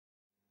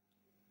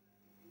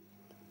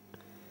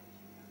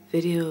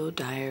Video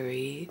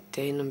diary,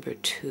 day number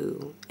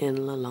 2 in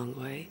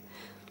Lilongwe.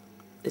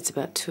 It's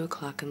about 2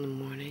 o'clock in the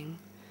morning,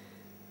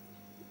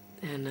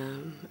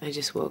 and I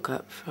just woke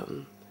up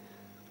from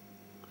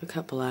a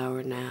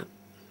couple-hour nap.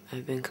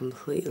 I've been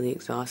completely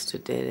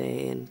exhausted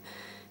today and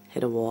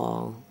hit a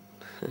wall.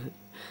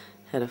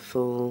 Had a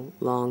full,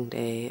 long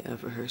day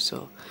of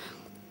rehearsal.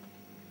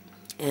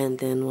 And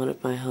then one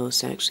of my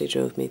hosts actually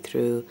drove me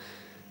through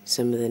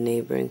some of the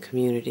neighboring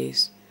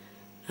communities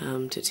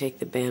to take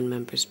the band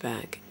members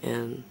back,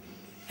 and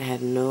I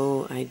had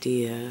no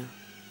idea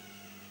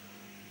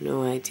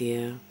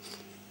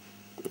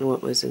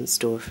what was in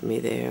store for me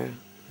there.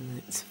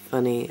 It's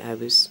funny, I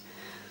was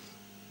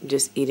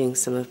just eating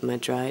some of my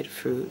dried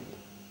fruit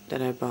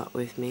that I brought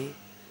with me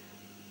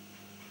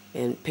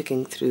and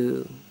picking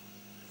through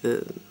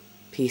the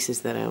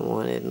pieces that I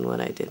wanted and what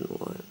I didn't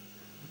want.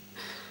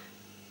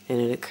 And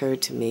it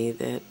occurred to me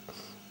that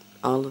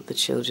all of the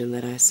children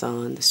that I saw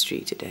on the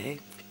street today,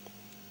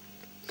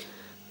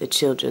 the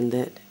children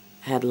that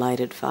had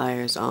lighted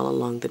fires all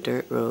along the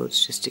dirt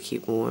roads just to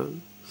keep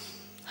warm,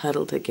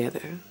 huddled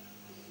together,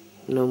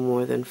 no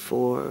more than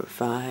 4,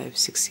 5,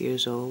 6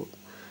 years old,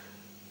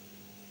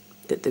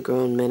 that the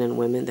grown men and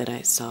women that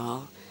I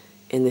saw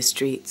in the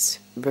streets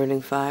burning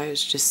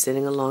fires, just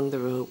sitting along the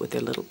road with their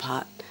little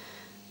pot,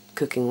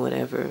 cooking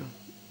whatever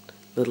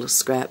little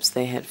scraps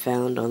they had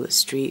found on the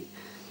street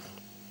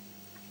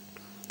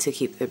to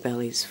keep their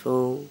bellies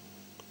full.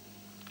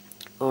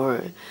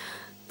 Or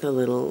the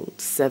little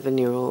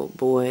 7-year-old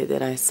boy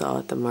that I saw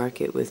at the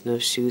market with no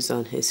shoes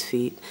on his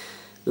feet,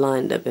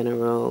 lined up in a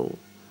row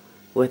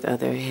with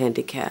other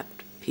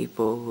handicapped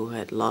people who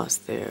had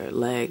lost their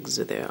legs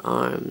or their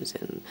arms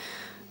and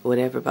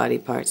whatever body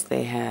parts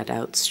they had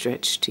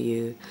outstretched to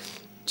you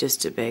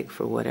just to beg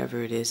for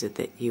whatever it is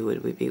that you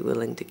would be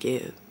willing to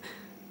give.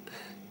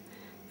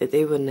 That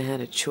they wouldn't have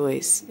had a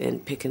choice in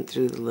picking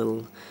through the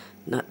little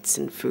nuts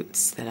and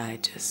fruits that I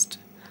just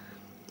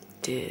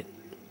did.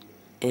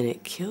 And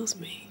it kills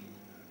me.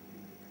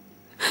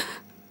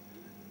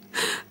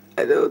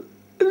 I don't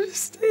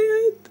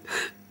understand.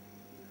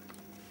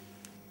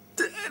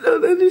 I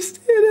don't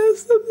understand how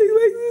something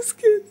like this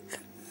can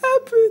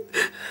happen.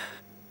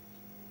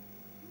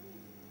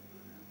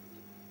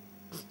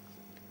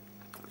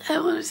 I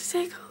wanted to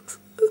take those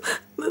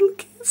little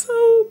kids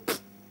home.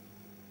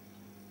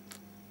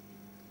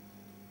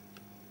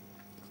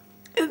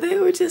 And they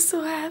were just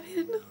so happy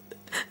to know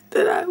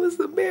that I was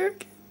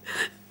American.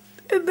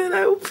 And that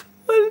I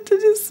wanted to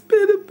just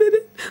spend a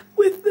minute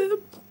with them.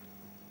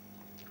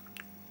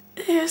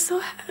 They're so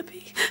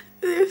happy.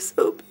 They're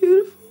so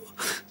beautiful.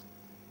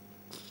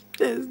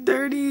 As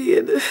dirty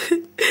and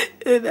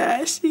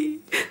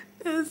ashy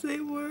as they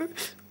were,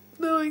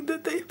 knowing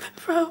that they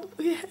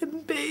probably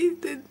hadn't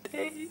bathed in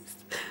days.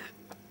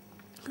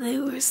 They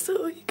were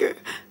so eager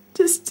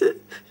just to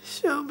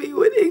show me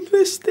what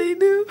English they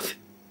knew.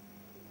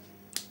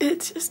 And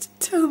just to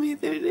tell me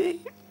their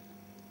name.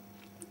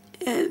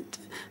 And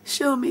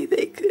show me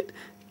they could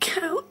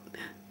count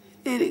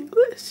in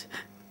English.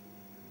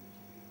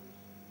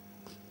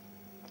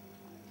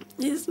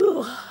 These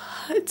little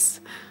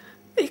huts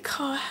they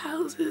call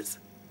houses,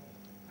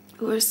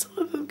 where some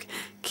of them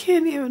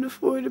can't even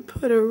afford to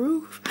put a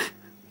roof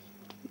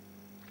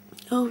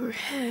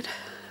overhead.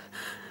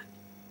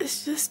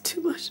 It's just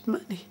too much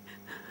money.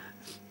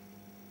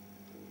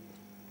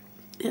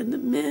 And the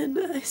men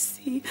I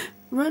see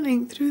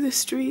running through the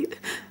street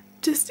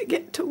just to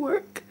get to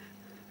work.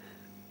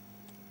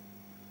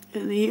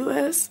 In the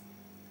U.S.,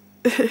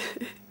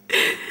 if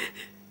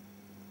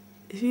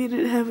you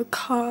didn't have a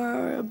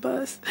car or a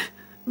bus,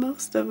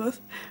 most of us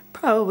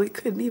probably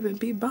couldn't even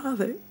be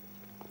bothered.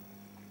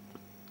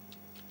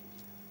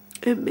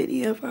 And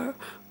many of our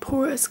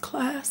poorest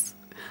class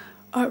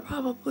are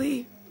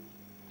probably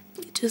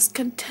just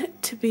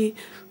content to be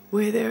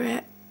where they're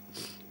at.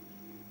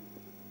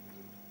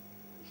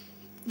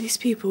 These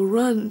people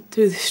run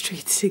through the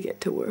streets to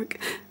get to work,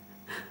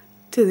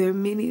 to their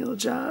menial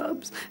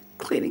jobs,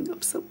 cleaning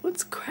up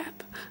someone's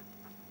crap,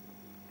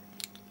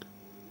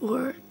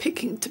 or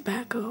picking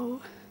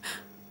tobacco,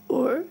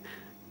 or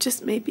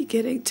just maybe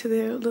getting to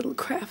their little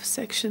craft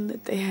section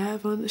that they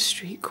have on the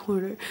street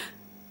corner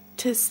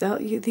to sell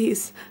you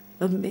these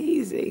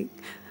amazing,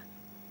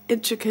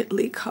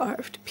 intricately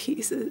carved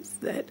pieces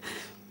that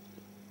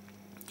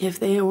if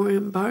they were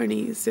in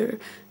Barney's or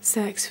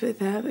Saks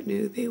Fifth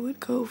Avenue, they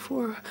would go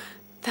for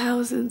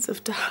thousands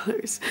of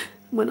dollars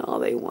when all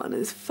they want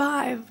is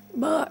 $5.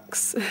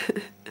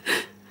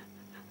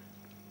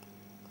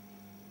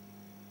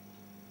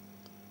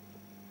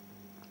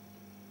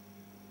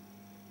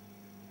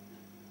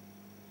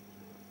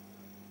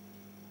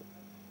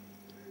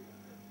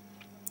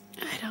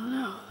 I don't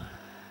know.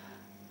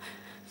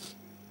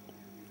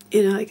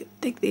 You know, I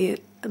think the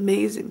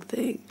amazing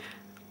thing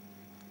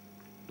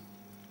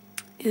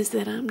is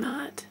that I'm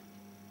not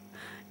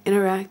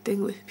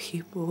interacting with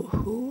people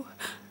who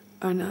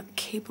are not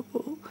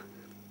capable,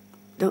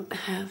 don't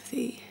have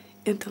the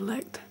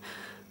intellect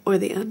or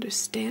the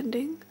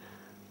understanding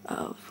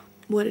of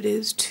what it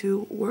is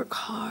to work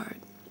hard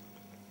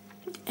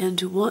and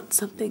to want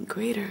something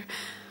greater.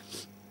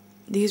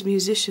 These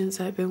musicians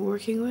I've been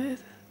working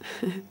with,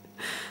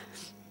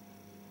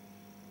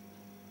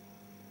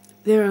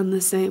 they're on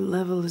the same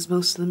level as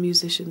most of the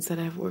musicians that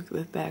I've worked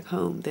with back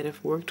home, that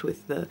have worked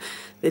with the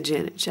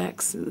Janet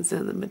Jacksons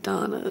and the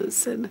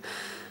Madonnas and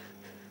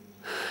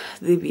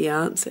the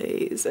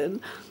Beyoncés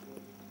and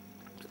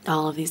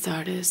all of these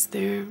artists.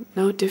 They're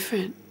no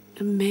different.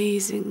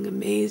 Amazing,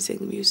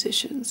 amazing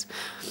musicians.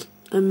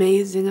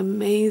 Amazing,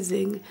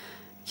 amazing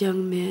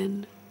young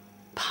men.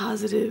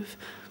 Positive,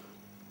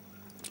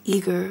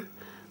 eager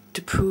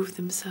to prove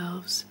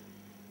themselves.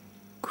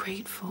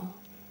 Grateful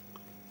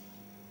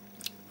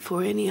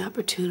for any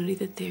opportunity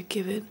that they're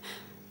given.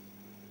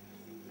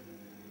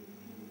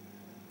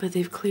 But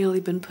they've clearly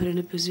been put in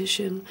a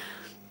position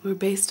where,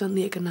 based on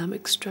the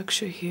economic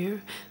structure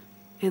here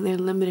and their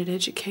limited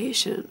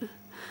education,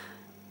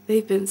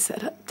 they've been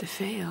set up to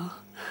fail.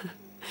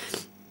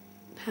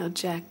 How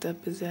jacked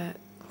up is that?